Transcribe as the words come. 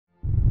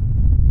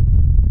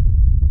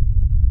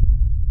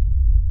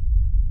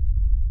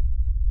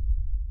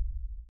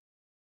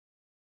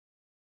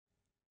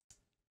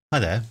Hi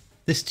there.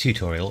 This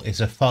tutorial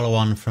is a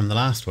follow-on from the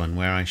last one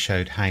where I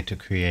showed how to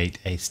create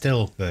a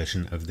still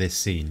version of this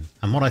scene.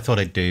 And what I thought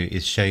I'd do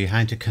is show you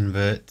how to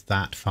convert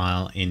that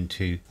file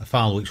into a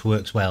file which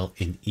works well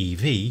in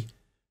Eevee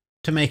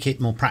to make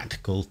it more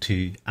practical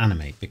to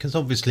animate. Because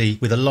obviously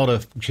with a lot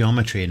of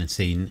geometry in a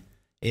scene,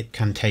 it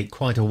can take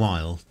quite a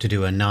while to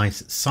do a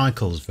nice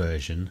cycles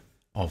version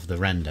of the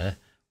render,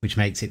 which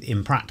makes it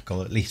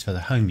impractical, at least for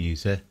the home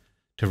user,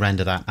 to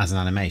render that as an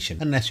animation,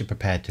 unless you're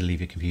prepared to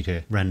leave your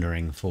computer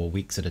rendering for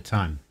weeks at a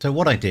time. So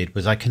what I did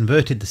was I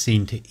converted the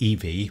scene to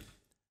Eevee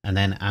and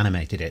then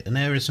animated it. And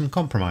there are some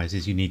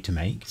compromises you need to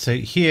make. So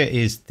here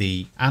is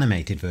the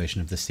animated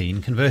version of the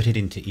scene converted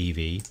into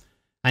Eevee.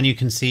 And you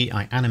can see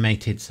I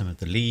animated some of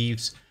the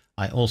leaves.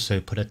 I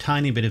also put a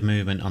tiny bit of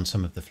movement on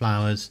some of the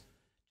flowers,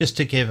 just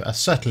to give a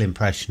subtle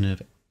impression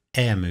of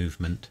air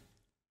movement.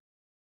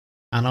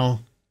 And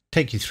I'll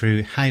take you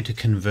through how to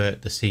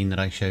convert the scene that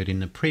I showed in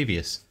the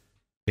previous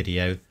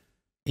video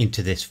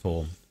into this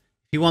form.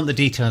 If you want the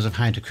details of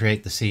how to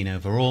create the scene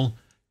overall,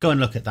 go and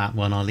look at that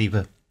one. I'll leave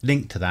a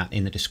link to that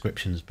in the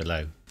descriptions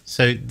below.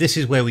 So this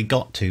is where we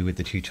got to with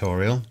the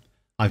tutorial.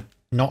 I've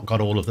not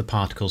got all of the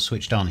particles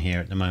switched on here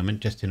at the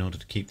moment, just in order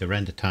to keep the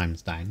render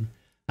times down.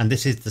 And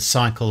this is the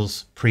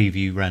cycles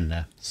preview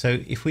render. So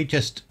if we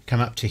just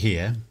come up to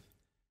here,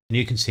 and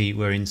you can see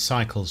we're in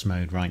cycles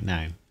mode right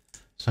now.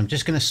 So I'm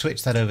just going to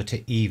switch that over to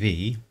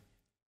Eevee,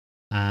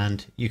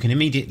 and you can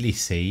immediately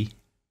see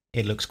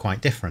it looks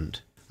quite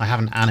different. I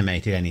haven't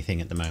animated anything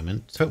at the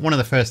moment. So one of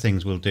the first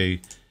things we'll do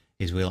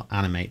is we'll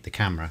animate the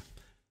camera.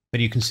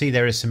 But you can see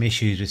there are some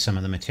issues with some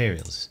of the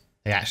materials.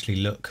 They actually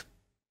look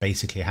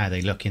basically how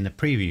they look in the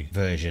preview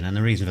version. And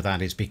the reason for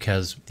that is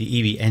because the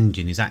Eevee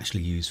engine is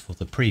actually used for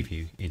the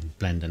preview in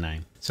Blender now.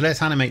 So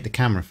let's animate the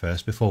camera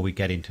first before we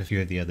get into a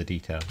few of the other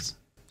details.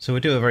 So we'll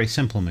do a very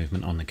simple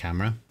movement on the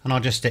camera, and I'll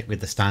just stick with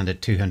the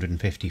standard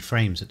 250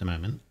 frames at the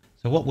moment.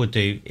 So what we'll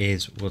do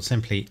is we'll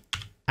simply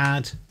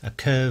add a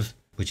curve,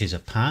 which is a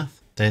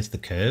path. There's the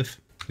curve.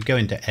 If we go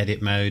into edit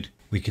mode,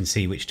 we can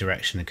see which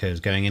direction the curve is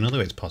going in,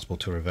 although it's possible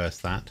to reverse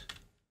that.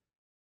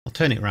 I'll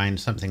turn it around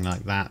something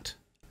like that.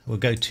 We'll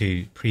go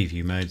to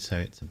preview mode so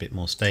it's a bit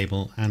more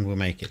stable, and we'll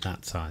make it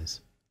that size.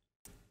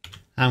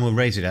 And we'll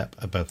raise it up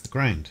above the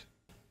ground.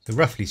 So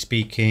roughly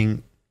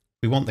speaking,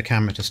 we want the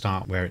camera to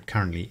start where it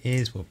currently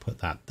is. We'll put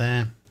that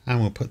there, and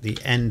we'll put the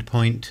end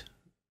point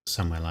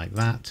somewhere like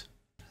that.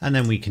 And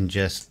then we can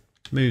just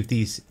move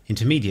these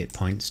intermediate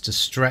points to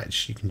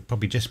stretch. You can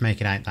probably just make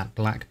it out that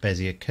black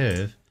Bezier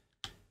curve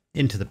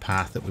into the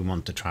path that we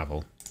want to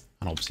travel.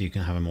 And obviously you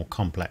can have a more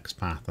complex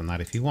path than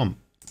that if you want.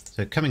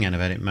 So coming out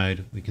of edit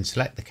mode, we can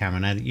select the camera.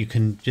 Now you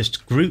can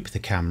just group the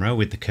camera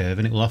with the curve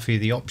and it will offer you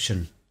the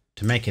option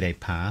to make it a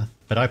path.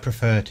 But I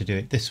prefer to do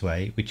it this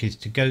way, which is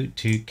to go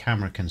to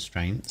camera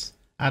constraints,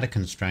 add a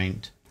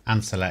constraint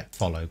and select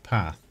follow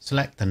path.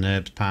 Select the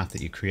NURBS path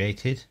that you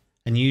created,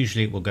 and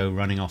usually it will go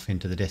running off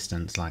into the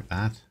distance like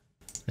that.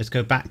 Let's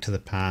go back to the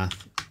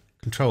path,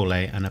 Control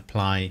A, and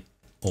apply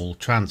all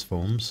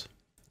transforms.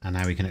 And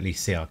now we can at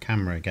least see our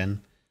camera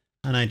again.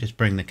 And I just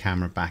bring the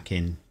camera back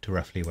in to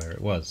roughly where it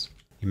was.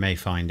 You may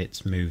find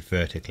it's moved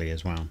vertically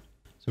as well.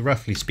 So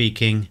roughly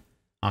speaking,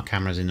 our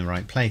camera's in the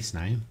right place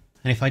now.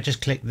 And if I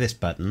just click this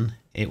button,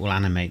 it will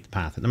animate the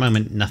path. At the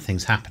moment,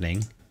 nothing's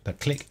happening, but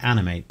click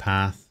animate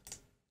path.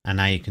 And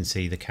now you can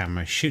see the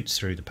camera shoots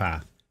through the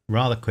path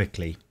rather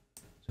quickly.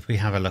 So if we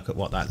have a look at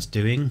what that's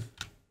doing,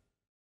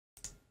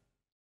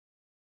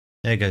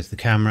 there goes the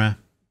camera,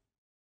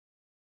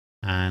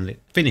 and it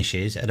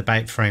finishes at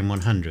about frame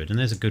 100, and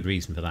there's a good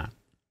reason for that.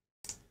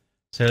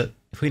 So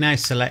if we now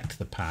select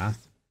the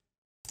path,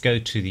 go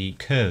to the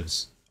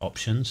curves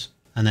options,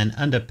 and then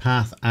under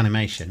path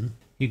animation,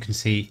 you can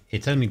see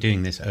it's only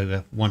doing this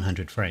over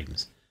 100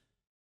 frames.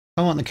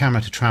 If I want the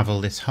camera to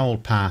travel this whole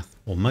path,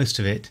 or most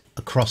of it,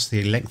 across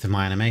the length of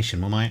my animation,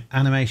 well, my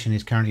animation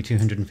is currently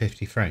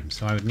 250 frames,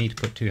 so I would need to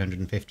put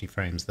 250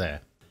 frames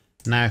there.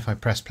 Now if I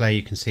press play,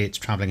 you can see it's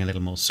traveling a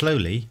little more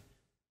slowly,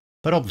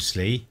 but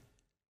obviously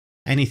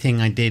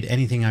anything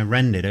I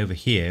rendered over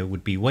here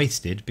would be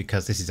wasted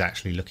because this is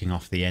actually looking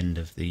off the end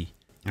of the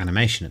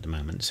animation at the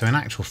moment. So in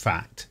actual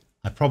fact,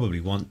 I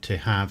probably want to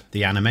have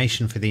the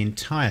animation for the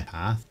entire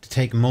path to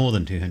take more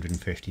than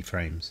 250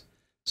 frames.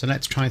 So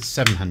let's try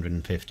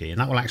 750, and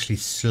that will actually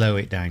slow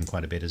it down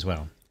quite a bit as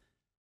well.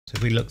 So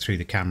if we look through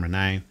the camera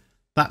now,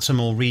 that's a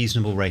more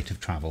reasonable rate of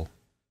travel.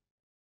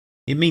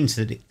 It means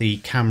that the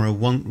camera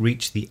won't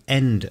reach the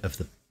end of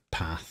the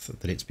path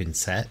that it's been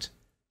set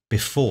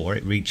before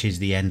it reaches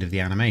the end of the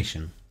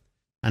animation.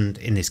 And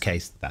in this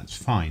case, that's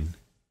fine.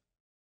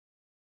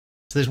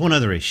 So there's one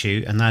other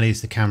issue, and that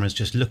is the camera's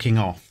just looking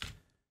off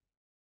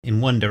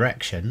in one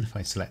direction. If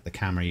I select the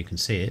camera, you can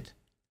see it.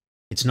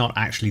 It's not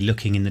actually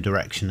looking in the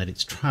direction that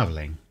it's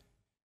traveling.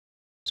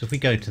 So if we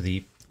go to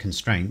the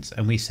constraints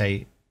and we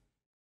say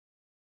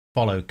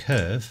follow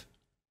curve,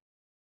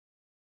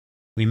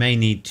 we may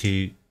need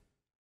to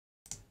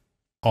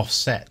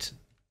offset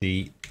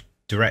the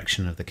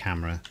direction of the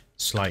camera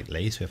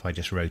slightly. So if I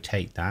just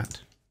rotate that,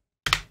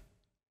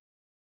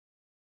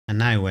 and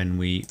now when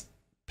we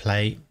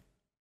play,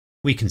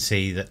 we can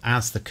see that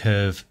as the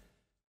curve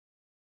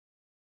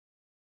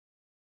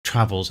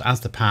travels,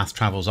 as the path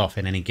travels off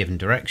in any given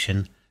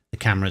direction, the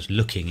camera's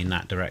looking in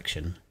that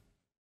direction.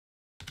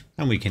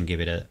 And we can give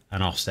it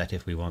an offset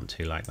if we want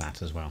to, like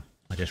that as well.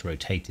 I just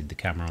rotated the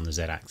camera on the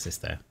Z-axis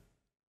there.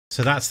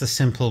 So that's the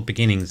simple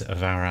beginnings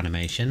of our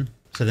animation.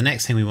 So the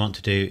next thing we want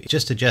to do is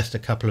just adjust a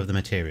couple of the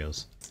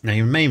materials. Now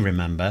you may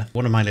remember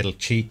one of my little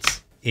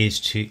cheats is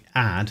to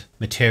add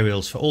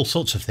materials for all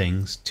sorts of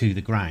things to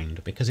the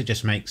ground, because it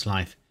just makes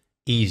life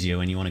easier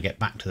when you want to get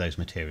back to those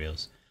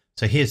materials.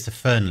 So here's the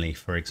fern leaf,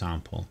 for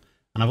example,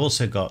 and I've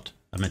also got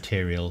a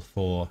material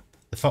for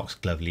the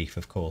foxglove leaf,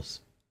 of course,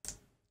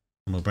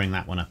 and we'll bring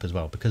that one up as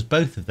well, because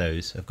both of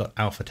those have got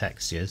alpha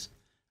textures,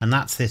 and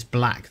that's this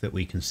black that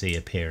we can see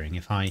appearing.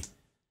 If I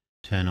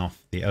turn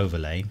off the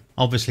overlay,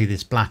 obviously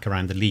this black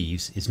around the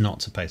leaves is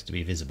not supposed to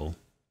be visible.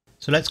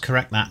 So let's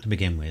correct that to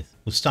begin with.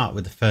 We'll start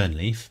with the fern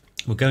leaf.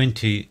 We'll go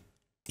into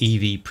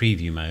Eevee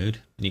preview mode,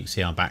 and you can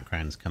see our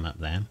backgrounds come up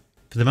there.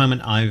 For the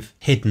moment I've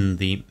hidden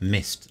the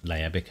mist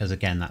layer, because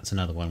again that's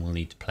another one we'll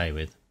need to play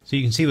with. So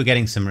you can see we're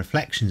getting some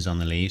reflections on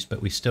the leaves,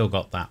 but we've still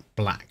got that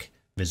black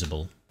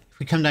visible. If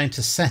we come down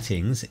to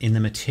settings in the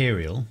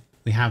material,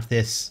 we have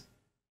this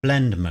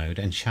blend mode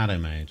and shadow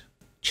mode.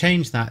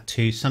 Change that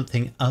to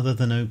something other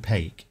than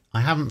opaque.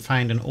 I haven't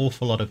found an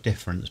awful lot of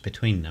difference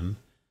between them,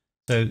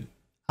 so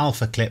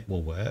alpha clip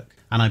will work,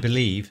 and I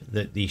believe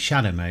that the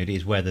shadow mode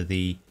is whether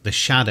the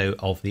shadow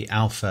of the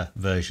alpha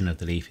version of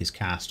the leaf is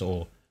cast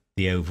or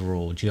the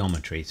overall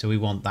geometry, so we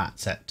want that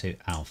set to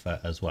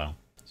alpha as well.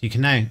 So you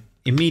can now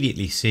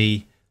immediately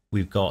see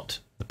we've got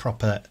the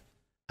proper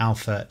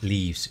alpha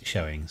leaves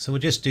showing. So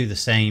we'll just do the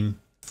same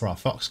for our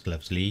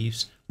foxgloves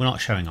leaves. We're not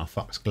showing our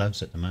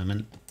foxgloves at the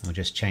moment. We'll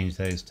just change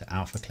those to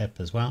alpha clip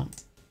as well.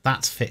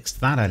 That's fixed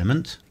that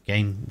element.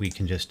 Again, we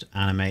can just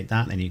animate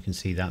that and you can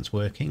see that's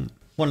working.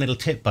 One little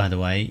tip, by the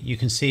way, you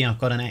can see I've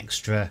got an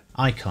extra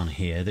icon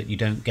here that you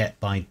don't get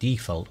by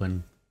default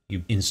when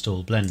you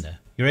install Blender.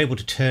 You're able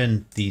to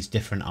turn these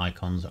different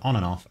icons on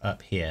and off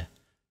up here.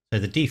 So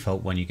the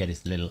default one you get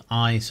is the little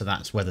eye, so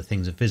that's whether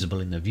things are visible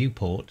in the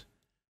viewport.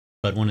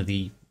 But one of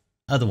the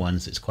other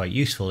ones that's quite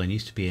useful and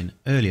used to be in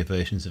earlier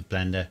versions of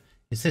Blender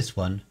is this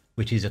one,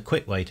 which is a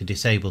quick way to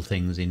disable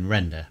things in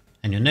render.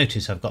 And you'll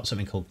notice I've got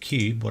something called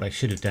cube. What I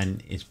should have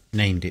done is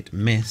named it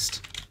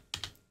mist.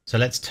 So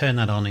let's turn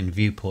that on in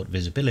viewport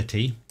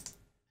visibility,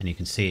 and you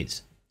can see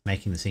it's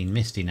making the scene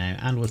misty now,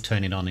 and we'll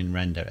turn it on in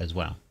render as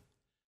well.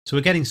 So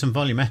we're getting some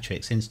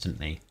volumetrics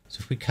instantly. So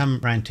if we come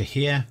round to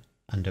here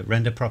under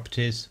render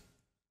properties,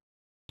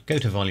 go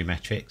to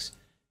volumetrics,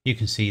 you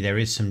can see there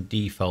is some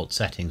default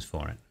settings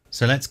for it.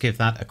 So let's give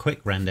that a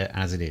quick render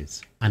as it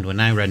is. And we're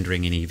now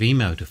rendering in Eevee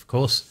mode, of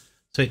course,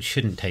 so it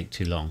shouldn't take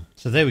too long.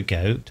 So there we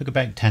go. It took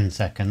about 10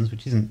 seconds,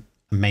 which isn't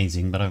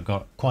amazing, but I've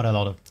got quite a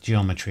lot of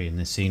geometry in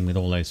this scene with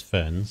all those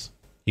ferns.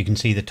 You can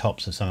see the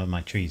tops of some of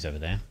my trees over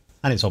there.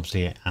 And it's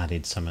obviously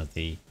added some of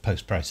the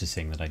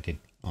post-processing that I did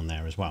on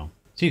there as well.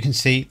 So you can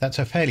see that's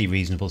a fairly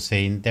reasonable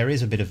scene. There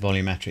is a bit of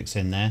volumetrics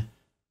in there,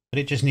 but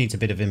it just needs a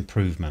bit of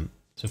improvement.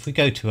 So if we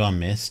go to our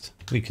mist,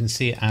 we can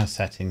see our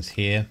settings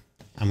here,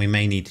 and we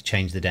may need to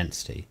change the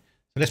density.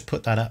 So let's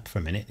put that up for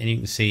a minute, and you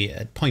can see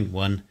at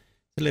 0.1, it's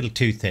a little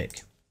too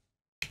thick.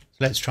 So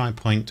let's try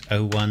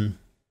 0.01.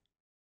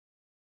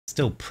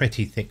 Still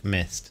pretty thick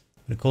mist.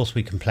 But of course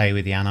we can play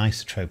with the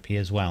anisotropy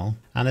as well,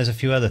 and there's a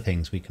few other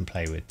things we can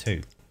play with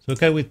too. So we'll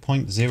go with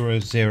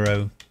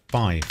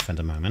 0.005 for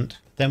the moment.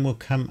 Then we'll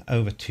come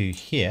over to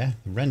here,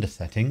 the render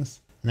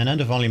settings, and then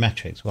under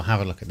volumetrics we'll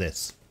have a look at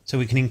this. So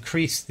we can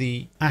increase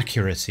the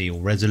accuracy or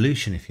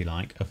resolution, if you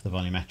like, of the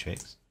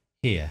volumetrics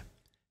here.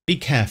 Be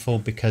careful,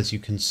 because you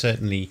can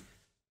certainly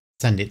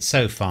send it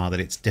so far that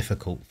it's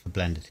difficult for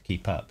Blender to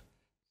keep up.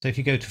 So if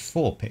you go to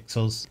 4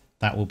 pixels,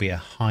 that will be a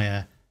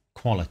higher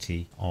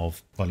quality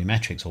of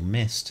volumetrics or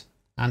mist,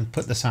 and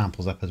put the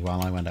samples up as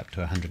well. I went up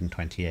to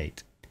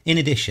 128. In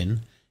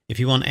addition, if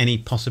you want any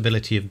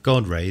possibility of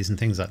God rays and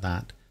things like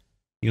that,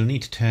 you'll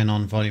need to turn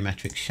on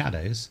volumetric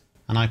shadows,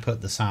 and I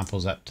put the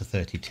samples up to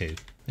 32.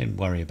 Don't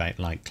worry about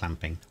light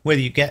clamping.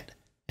 Whether you get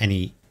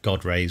any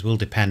God rays will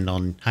depend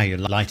on how your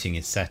lighting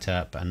is set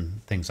up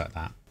and things like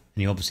that.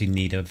 And you obviously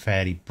need a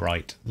fairly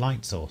bright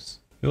light source.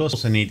 You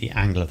also need the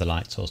angle of the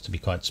light source to be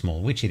quite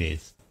small, which it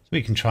is. So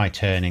we can try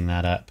turning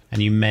that up,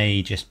 and you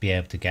may just be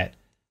able to get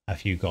a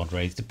few God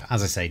rays.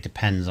 As I say,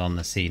 depends on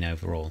the scene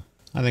overall.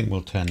 I think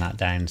we'll turn that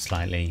down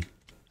slightly.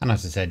 And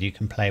as I said, you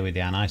can play with the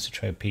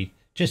anisotropy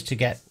just to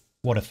get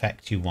what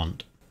effect you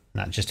want.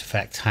 And that just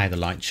affects how the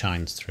light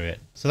shines through it.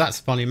 So that's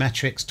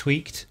volumetrics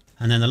tweaked.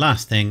 And then the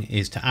last thing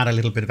is to add a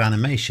little bit of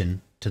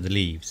animation to the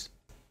leaves.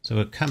 So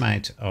we'll come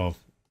out of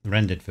the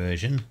rendered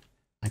version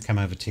and come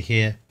over to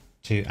here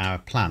to our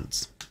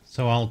plants.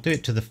 So I'll do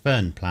it to the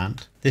fern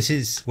plant. This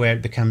is where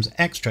it becomes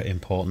extra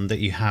important that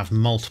you have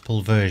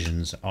multiple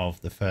versions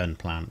of the fern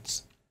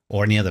plants,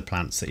 or any other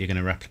plants that you're going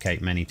to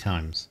replicate many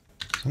times.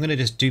 I'm going to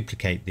just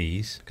duplicate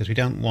these, because we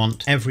don't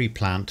want every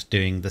plant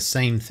doing the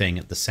same thing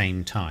at the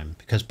same time,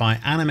 because by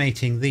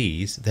animating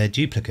these, their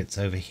duplicates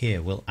over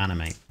here will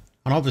animate.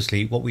 And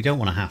obviously what we don't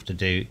want to have to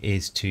do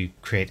is to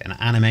create an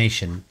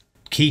animation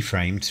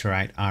keyframed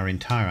throughout our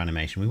entire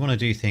animation. We want to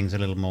do things a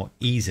little more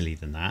easily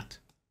than that.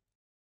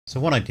 So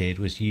what I did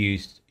was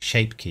use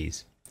shape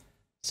keys.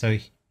 So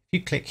if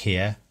you click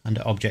here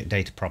under Object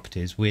Data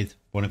Properties with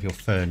one of your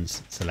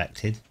ferns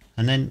selected,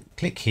 and then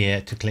click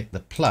here to click the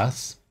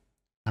plus,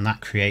 and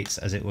that creates,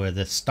 as it were,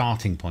 the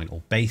starting point,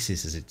 or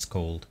basis as it's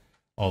called,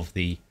 of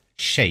the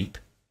shape,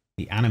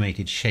 the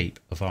animated shape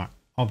of our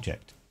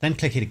object. Then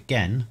click it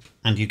again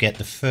and you get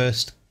the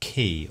first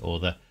key, or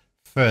the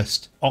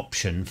first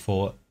option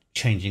for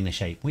changing the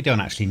shape. We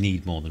don't actually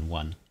need more than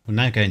one. We'll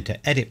now go into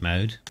edit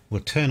mode.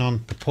 We'll turn on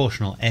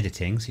proportional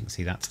editing, so you can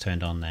see that's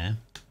turned on there.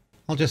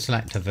 I'll just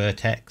select a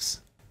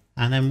vertex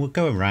and then we'll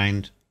go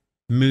around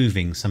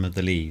moving some of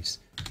the leaves.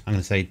 I'm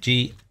going to say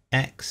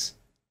GX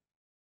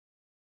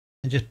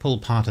and just pull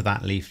part of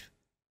that leaf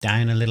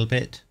down a little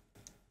bit.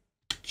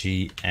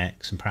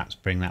 GX, and perhaps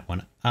bring that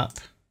one up.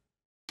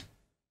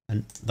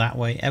 And that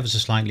way ever so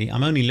slightly.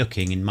 I'm only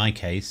looking, in my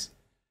case,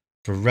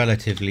 for a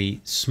relatively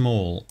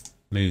small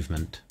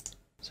movement.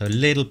 So a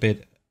little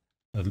bit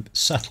of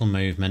subtle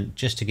movement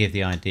just to give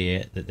the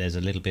idea that there's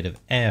a little bit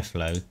of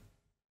airflow.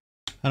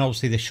 And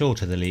obviously the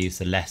shorter the leaves,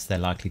 the less they're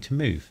likely to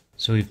move.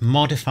 So we've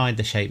modified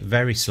the shape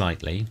very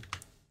slightly.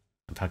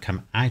 If I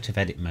come out of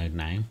edit mode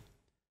now,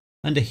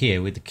 under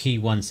here with the key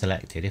 1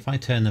 selected, if I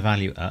turn the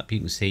value up, you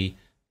can see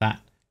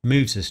that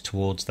moves us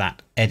towards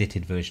that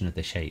edited version of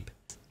the shape.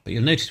 But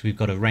you'll notice we've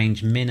got a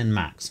range min and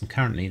max, and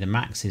currently the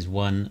max is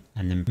 1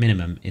 and the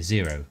minimum is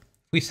 0.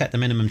 If we set the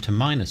minimum to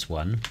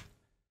 -1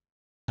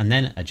 and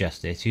then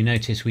adjust this, you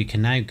notice we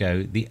can now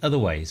go the other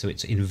way. So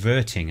it's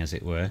inverting, as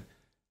it were,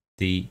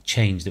 the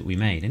change that we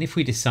made. And if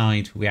we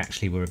decide we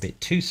actually were a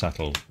bit too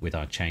subtle with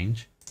our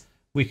change,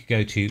 we could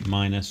go to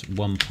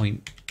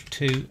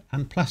 -1.2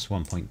 and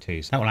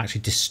 +1.2. So that will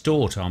actually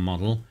distort our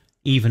model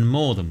even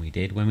more than we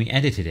did when we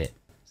edited it.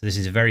 So this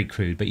is very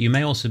crude, but you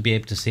may also be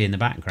able to see in the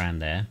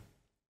background there,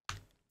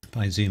 if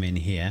I zoom in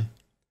here,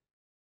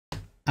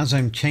 as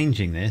I'm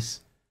changing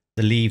this,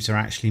 the leaves are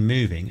actually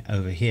moving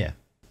over here.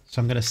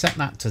 So I'm going to set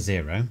that to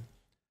 0.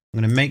 I'm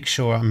going to make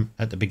sure I'm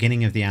at the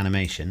beginning of the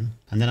animation,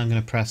 and then I'm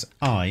going to press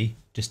I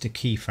just to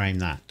keyframe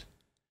that.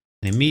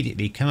 And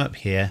immediately come up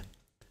here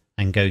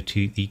and go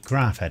to the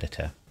graph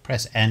editor.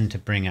 Press N to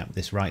bring up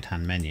this right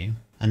hand menu,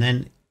 and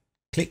then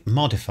click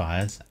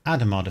modifiers,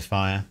 add a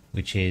modifier,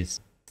 which is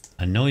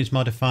a noise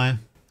modifier.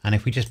 And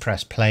if we just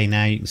press play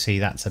now, you can see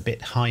that's a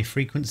bit high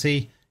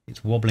frequency.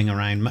 It's wobbling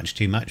around much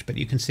too much, but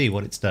you can see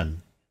what it's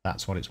done.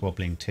 That's what it's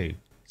wobbling to.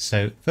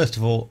 So first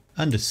of all,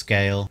 under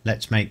scale,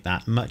 let's make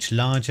that much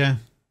larger.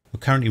 We're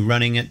currently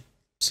running at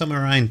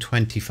somewhere around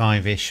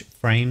 25-ish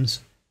frames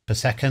per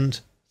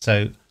second.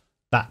 So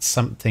that's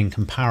something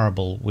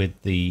comparable with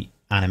the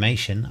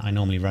animation. I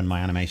normally run my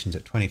animations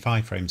at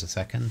 25 frames a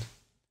second.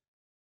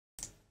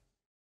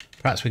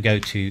 Perhaps we go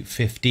to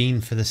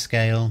 15 for the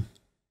scale.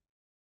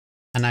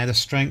 And now the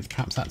strength,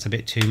 perhaps that's a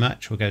bit too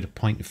much. We'll go to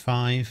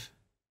 0.5.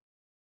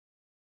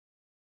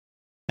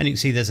 And you can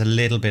see there's a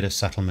little bit of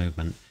subtle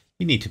movement.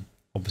 You need to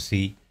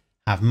obviously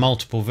have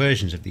multiple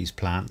versions of these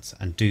plants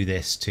and do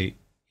this to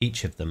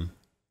each of them.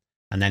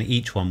 And then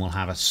each one will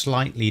have a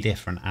slightly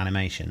different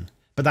animation.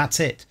 But that's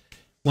it.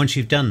 Once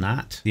you've done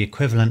that, the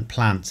equivalent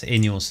plants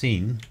in your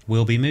scene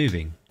will be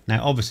moving.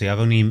 Now obviously I've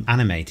only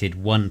animated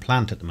one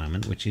plant at the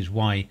moment, which is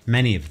why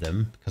many of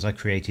them, because I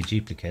created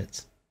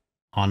duplicates,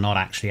 are not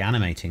actually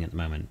animating at the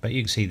moment. But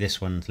you can see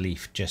this one's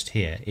leaf just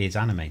here is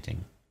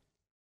animating.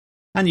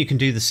 And you can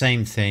do the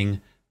same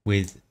thing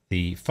with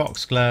the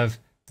foxglove.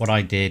 What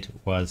I did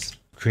was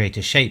create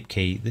a shape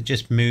key that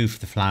just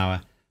moved the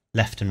flower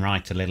left and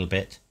right a little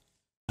bit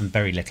and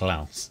very little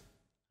else.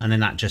 And then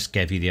that just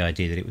gave you the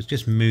idea that it was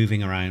just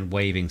moving around,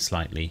 waving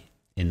slightly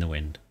in the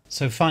wind.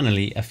 So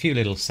finally, a few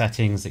little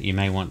settings that you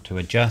may want to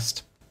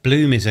adjust.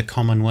 Bloom is a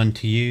common one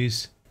to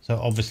use. So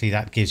obviously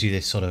that gives you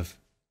this sort of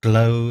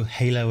glow,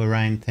 halo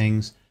around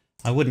things.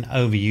 I wouldn't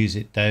overuse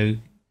it though.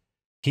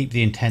 Keep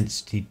the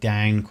intensity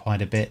down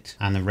quite a bit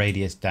and the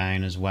radius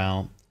down as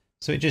well.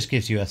 So it just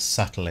gives you a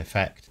subtle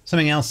effect.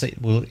 Something else that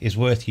is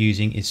worth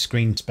using is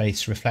screen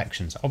space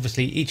reflections.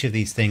 Obviously each of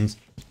these things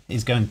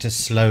is going to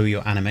slow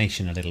your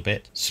animation a little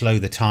bit, slow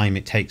the time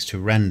it takes to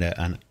render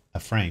a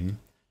frame,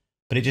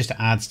 but it just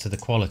adds to the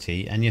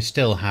quality and you're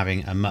still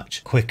having a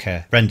much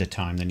quicker render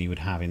time than you would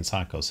have in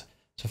Cycles.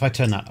 So if I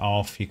turn that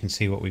off, you can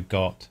see what we've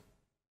got.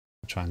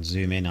 I'll try and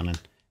zoom in on an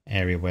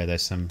area where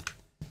there's some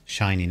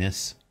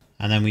shininess.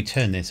 And then we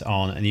turn this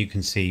on and you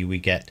can see we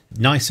get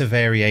nicer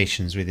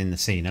variations within the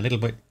scene, a little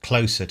bit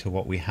closer to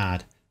what we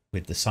had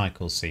with the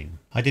Cycles scene.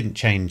 I didn't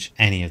change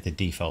any of the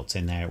defaults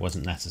in there, it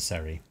wasn't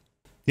necessary.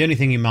 The only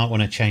thing you might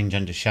want to change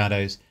under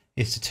shadows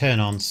is to turn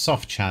on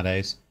soft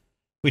shadows,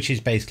 which is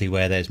basically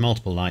where there's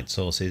multiple light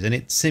sources and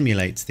it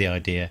simulates the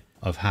idea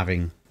of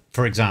having,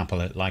 for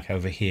example, like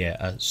over here,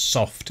 a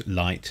soft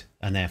light,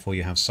 and therefore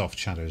you have soft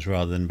shadows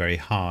rather than very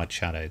hard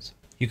shadows.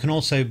 You can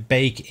also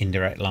bake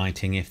indirect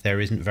lighting if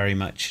there isn't very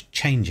much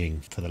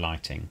changing for the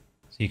lighting.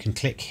 So you can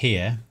click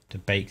here to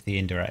bake the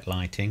indirect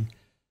lighting.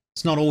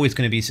 It's not always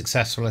going to be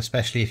successful,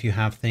 especially if you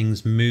have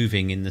things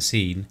moving in the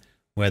scene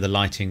where the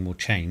lighting will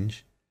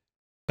change.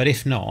 But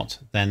if not,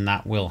 then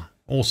that will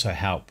also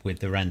help with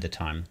the render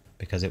time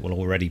because it will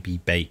already be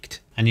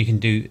baked. And you can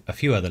do a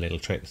few other little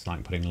tricks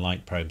like putting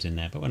light probes in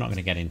there, but we're not going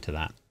to get into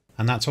that.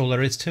 And that's all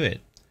there is to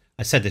it.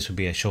 I said this would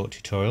be a short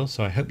tutorial,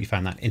 so I hope you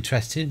found that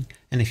interesting.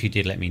 And if you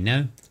did, let me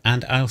know.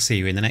 And I'll see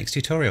you in the next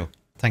tutorial.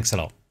 Thanks a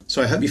lot.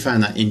 So I hope you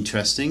found that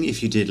interesting.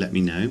 If you did, let me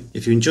know.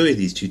 If you enjoy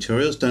these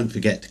tutorials, don't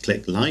forget to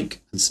click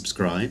like and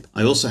subscribe.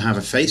 I also have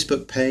a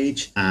Facebook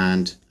page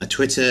and a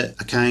Twitter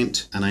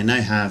account, and I now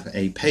have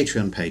a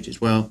Patreon page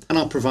as well. And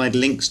I'll provide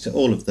links to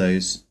all of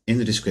those in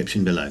the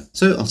description below.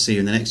 So I'll see you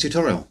in the next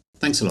tutorial.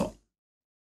 Thanks a lot.